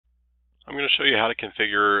I'm going to show you how to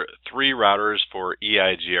configure 3 routers for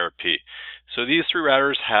EIGRP. So these 3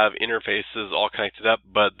 routers have interfaces all connected up,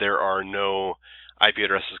 but there are no IP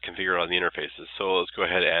addresses configured on the interfaces. So let's go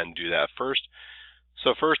ahead and do that first.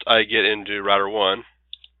 So first I get into router 1,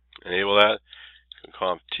 enable that,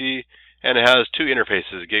 conf T, and it has 2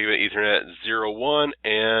 interfaces, Gigabit Ethernet 01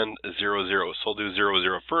 and 00. So I'll do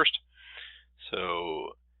 00 first.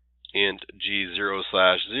 So int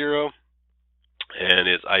G0/0. And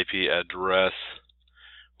its IP address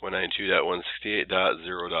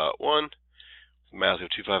 192.168.0.1, mask of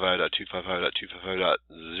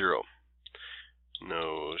 255.255.255.0.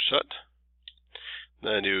 No shut.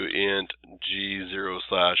 Then I do int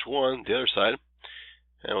G0/1, the other side,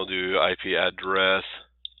 and we'll do IP address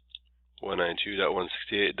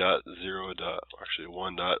 192.168.0. Actually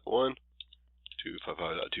 1.1,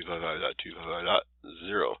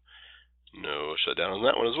 255.255.255.0. No shutdown on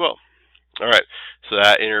that one as well. Alright, so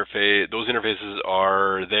that interface, those interfaces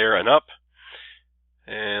are there and up.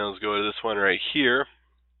 And let's go to this one right here.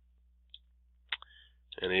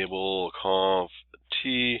 Enable conf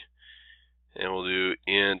T, and we'll do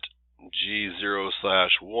int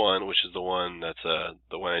G0/1, which is the one that's the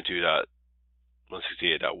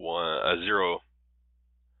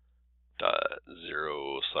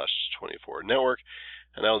 192.168.1.0/24 network.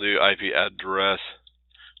 And I'll do IP address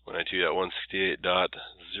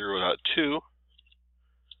 192.168.0.2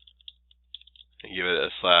 and give it a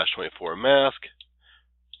 /24 mask.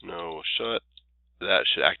 No shut. That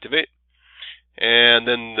should activate. And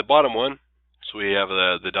then the bottom one, so we have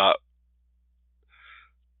the dot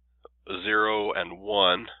 0 and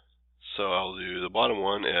 1. So I'll do the bottom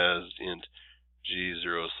one as int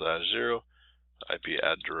G0/0, IP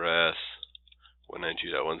address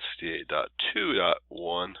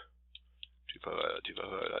 192.168.2.1.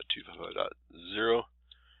 255.255.255.0,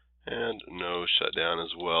 and no shutdown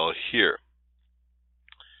as well here.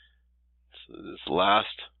 So this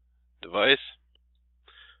last device,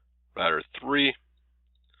 router 3,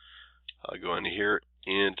 I'll go into here,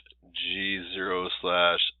 int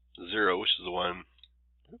G0/0, which is the one,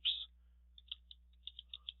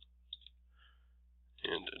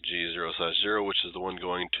 int G0/0, which is the one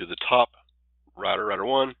going to the top router, router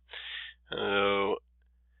 1.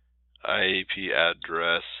 IP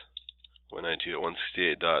address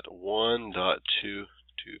 192.168.1.2,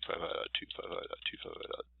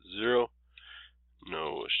 255.255.255.0.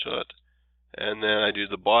 No shut. And then I do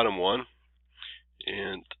the bottom one,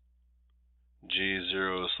 int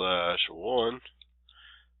G0/1,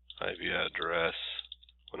 IP address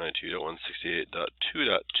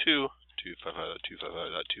 192.168.2.2,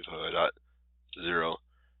 255.255.255.0.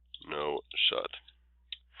 No shut.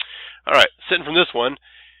 Alright, sitting from this one,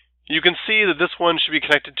 you can see that this one should be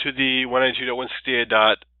connected to the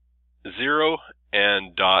 192.168.0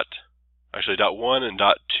 and .1 and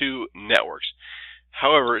 .2 networks.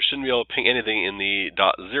 However, it shouldn't be able to ping anything in the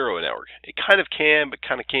 .0 network. It kind of can, but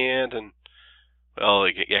kind of can't, and well,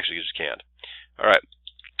 it actually just can't. Alright,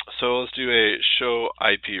 so let's do a show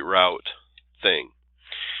IP route thing.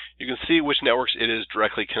 You can see which networks it is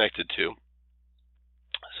directly connected to.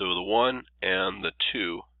 So the 1 and the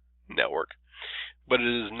 2 network. But it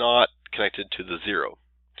is not connected to the 0.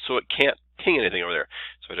 So it can't ping anything over there.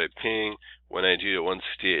 So if I ping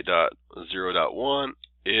 192.168.0.1,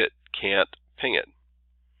 it can't ping it.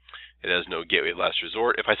 It has no gateway of last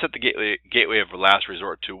resort. If I set the gateway of last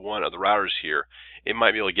resort to one of the routers here, it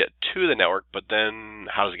might be able to get to the network, but then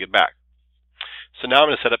how does it get back? So now I'm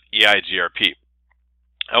going to set up EIGRP.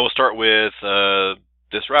 I will start with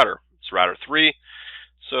this router. It's router 3.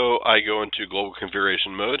 So I go into global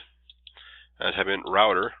configuration mode. I type in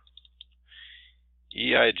router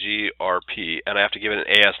EIGRP, and I have to give it an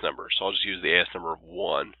AS number, so I'll just use the AS number of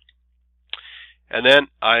 1. And then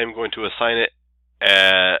I'm going to assign it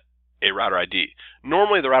a router ID.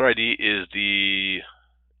 Normally the router ID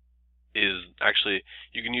is actually,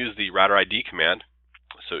 you can use the router ID command,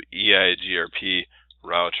 so EIGRP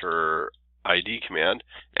router ID command,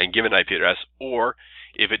 and give it an IP address, or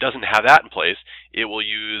if it doesn't have that in place, it will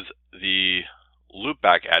use the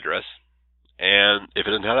loopback address. And if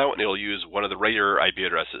it doesn't have that one, it'll use one of the regular IP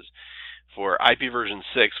addresses. For IP version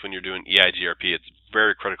 6, when you're doing EIGRP, it's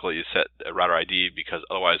very critical that you set a router ID, because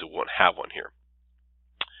otherwise it won't have one here.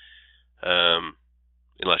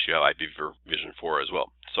 Unless you have IP version 4 as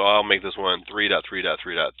well. So I'll make this one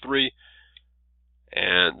 3.3.3.3,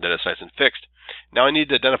 and then it's nice and fixed. Now I need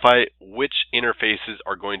to identify which interfaces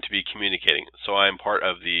are going to be communicating. So I'm part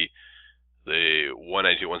of the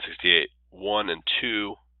 192.168.1 and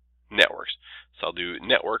 2 networks. So I'll do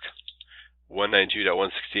network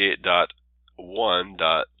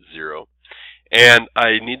 192.168.1.0, And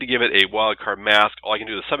I need to give it a wildcard mask. All I can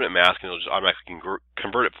do is subnet mask, and it'll just automatically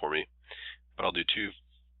convert it for me. But I'll do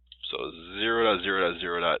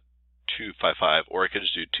 0.0.0.255, or I could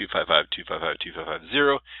just do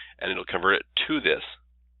 255.255.255.0, and it'll convert it to this.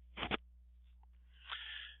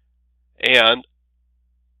 And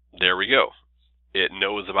there we go. It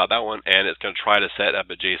knows about that one, and it's going to try to set up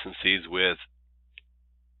adjacencies with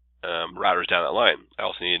routers down that line. I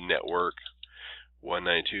also need network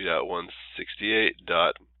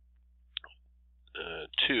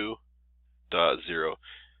 192.168.2.0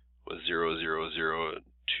 with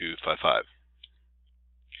 0.0.0.255.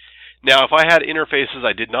 Now, if I had interfaces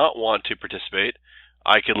I did not want to participate,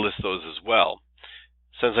 I could list those as well.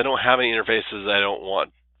 Since I don't have any interfaces I don't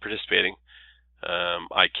want participating,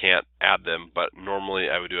 I can't add them, but normally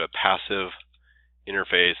I would do a passive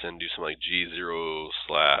interface and do something like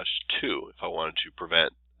G0/2 if I wanted to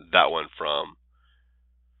prevent that one from,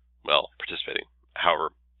 well, participating.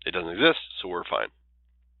 However, it doesn't exist, so we're fine.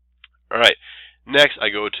 All right, next I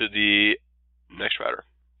go to the next router.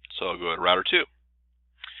 So I'll go to router 2.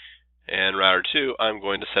 And router 2, I'm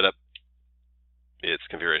going to set up its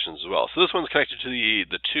configurations as well. So this one's connected to the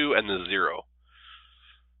 2 and the 0.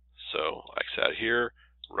 So I set out here,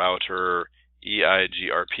 router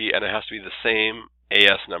EIGRP, and it has to be the same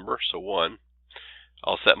AS number, so 1.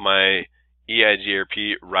 I'll set my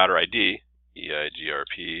EIGRP router ID,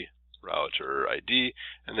 EIGRP router ID,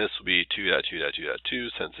 and this will be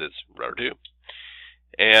 2.2.2.2 since it's router 2.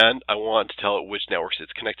 And I want to tell it which networks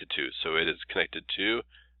it's connected to. So it is connected to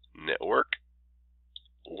network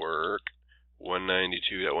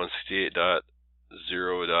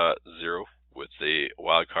 192.168.0.0 with the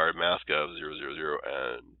wildcard mask of 0.0.0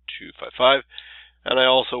 and 255. And I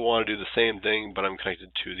also want to do the same thing, but I'm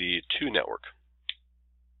connected to the 2 network.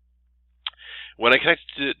 When I connect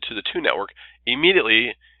to the 2 network,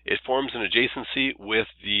 immediately it forms an adjacency with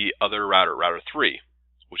the other router, router 3,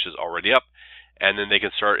 which is already up, and then they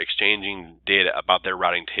can start exchanging data about their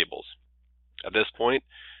routing tables. At this point,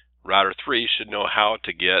 router 3 should know how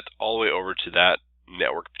to get all the way over to that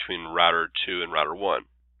network between router 2 and router 1.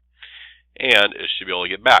 And it should be able to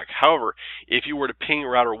get back. However, if you were to ping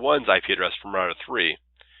router 1's IP address from router 3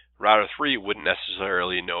 wouldn't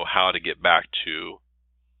necessarily know how to get back to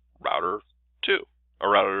router 2 or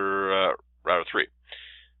router 3.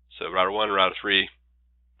 So router 1 and router 3,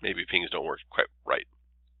 maybe pings don't work quite right.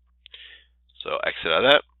 So exit out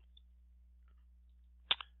of that,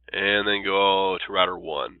 and then go to router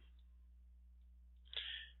 1.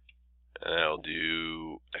 And I'll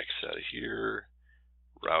do exit out of here,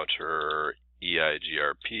 router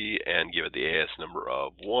EIGRP, and give it the AS number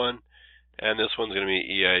of 1. And this one's going to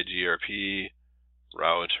be EIGRP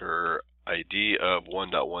router ID of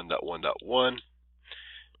 1.1.1.1.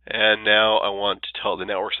 And now I want to tell the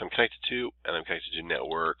networks I'm connected to, and I'm connected to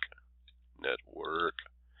network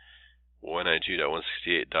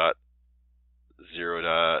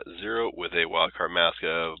 192.168.0.0 with a wildcard mask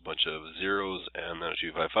of a bunch of zeros and then a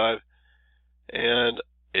 255. And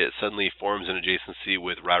it suddenly forms an adjacency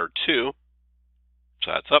with router 2,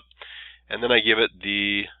 so that's up. And then I give it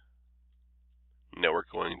the network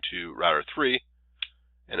going to router 3,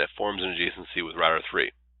 and it forms an adjacency with router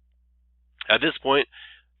 3. At this point,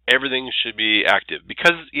 everything should be active.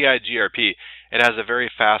 Because it's EIGRP, it has a very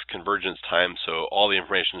fast convergence time, so all the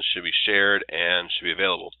information should be shared and should be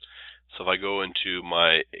available. So if I go into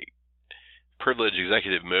my privilege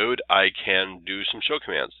executive mode, I can do some show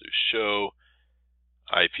commands. Do show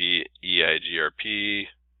IP EIGRP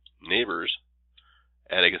neighbors,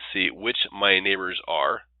 and I can see which my neighbors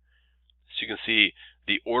are. So you can see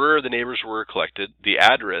the order the neighbors were collected, the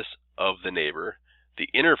address of the neighbor, the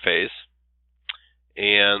interface,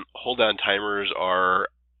 and hold down timers are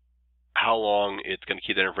how long it's going to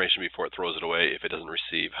keep that information before it throws it away if it doesn't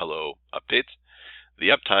receive hello updates, the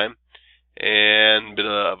uptime, and a bit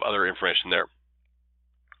of other information there.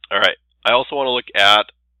 All right, I also want to look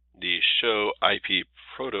at the show IP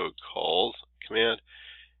protocols command,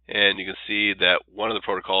 and you can see that one of the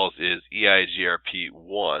protocols is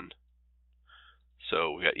EIGRP1.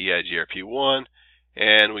 So we got EIGRP1,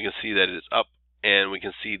 and we can see that it's up, and we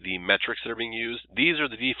can see the metrics that are being used. These are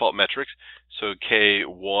the default metrics. So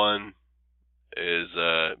K1 is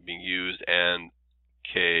being used, and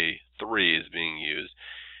K3 is being used.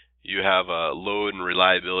 You have load and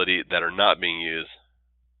reliability that are not being used,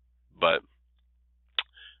 but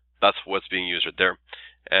that's what's being used right there.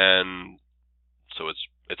 And so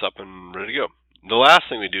it's up and ready to go. The last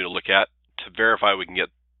thing we do to look at to verify we can get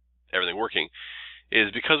everything working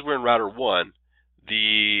is, because we're in router 1,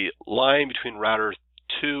 the line between router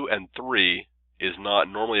 2 and 3 is not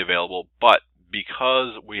normally available, but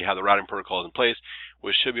because we have the routing protocols in place,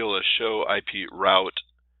 we should be able to show IP route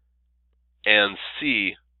and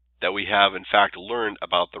see that we have in fact learned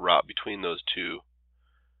about the route between those two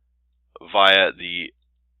via the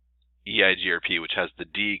EIGRP, which has the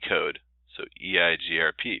D code, so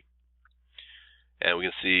EIGRP. And we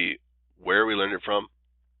can see where we learned it from.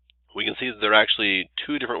 We can see that there are actually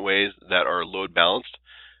two different ways that are load balanced,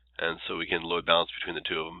 and so we can load balance between the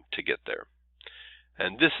two of them to get there.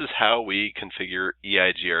 And this is how we configure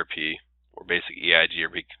EIGRP, or basic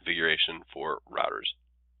EIGRP configuration for routers.